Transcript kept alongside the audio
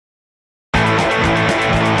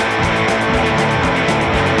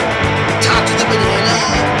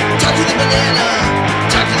banana.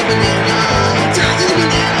 Talk to the banana. Talk to the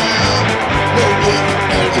banana. No if,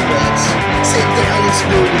 ands, or buts. Sit down and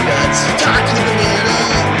spill your guts. Talk to the banana.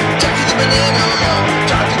 Talk to the banana.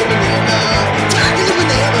 Talk to the banana. Talk to the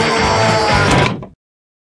banana.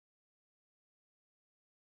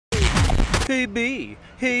 Hey B,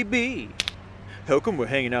 hey B. How come we're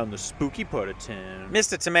hanging out in the spooky part of town?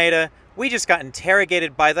 Mr. Tomato, we just got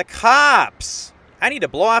interrogated by the cops. I need to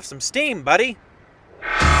blow off some steam, buddy.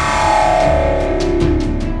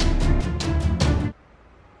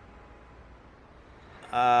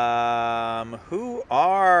 Who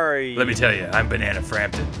are you? Let me tell you, I'm Banana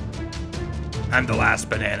Frampton. I'm the last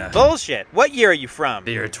banana. Bullshit. What year are you from?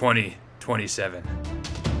 The year 2027.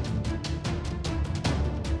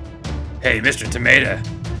 Hey, Mr. Tomato,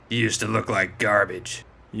 you used to look like garbage.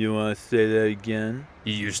 You wanna say that again?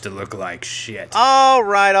 You used to look like shit. All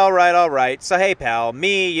right. So hey, pal,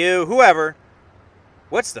 me, you, whoever.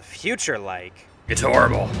 What's the future like? It's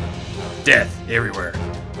horrible. Death everywhere.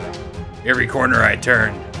 Every corner I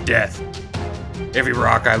turn, death. Every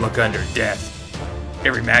rock I look under, death.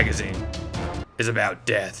 Every magazine is about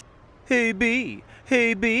death. Hey B,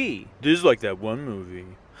 hey B. This is like that one movie.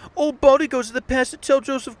 Old Baldy goes to the past to tell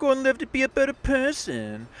Joseph Gordon-Levitt to be a better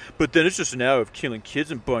person. But then it's just an hour of killing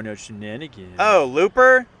kids and barnyard shenanigans. Oh,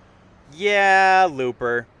 Looper? Yeah,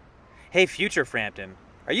 Looper. Hey, Future Frampton,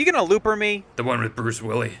 are you gonna Looper me? The one with Bruce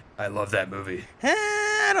Willis. I love that movie.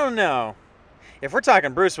 I don't know. If we're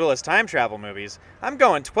talking Bruce Willis time travel movies, I'm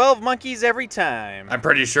going 12 monkeys every time. I'm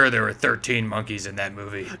pretty sure there were 13 monkeys in that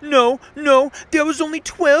movie. No, there was only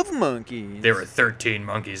 12 monkeys. There were 13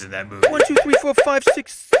 monkeys in that movie. 1, 2, 3, 4, 5,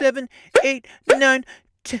 6, 7, 8, 9,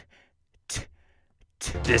 10.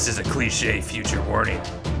 This is a cliche future warning.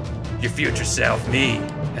 Your future self, me,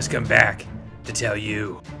 has come back to tell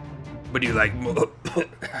you. But you like...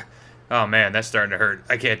 Oh man, that's starting to hurt.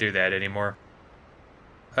 I can't do that anymore.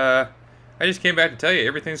 I just came back to tell you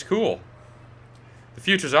everything's cool. The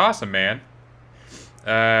future's awesome, man.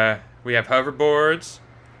 We have hoverboards,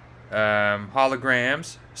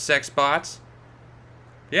 holograms, sex bots.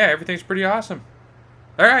 Yeah, everything's pretty awesome.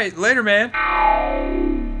 All right, later, man.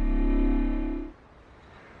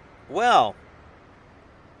 Well,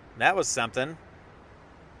 that was something.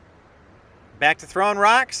 Back to throwing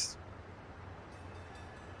rocks?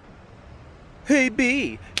 Hey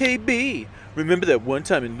B, hey B. Remember that one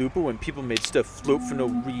time in Looper when people made stuff float for no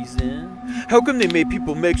reason? How come they made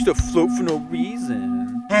people make stuff float for no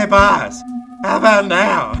reason? Hey boss, how about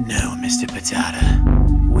now? No, Mr. Patata.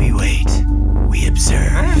 We wait. We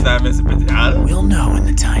observe. I'm not Mr. Patata. We'll know when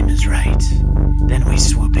the time is right. Then we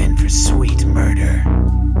swoop in for sweet murder.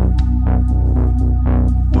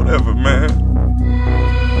 Whatever, man.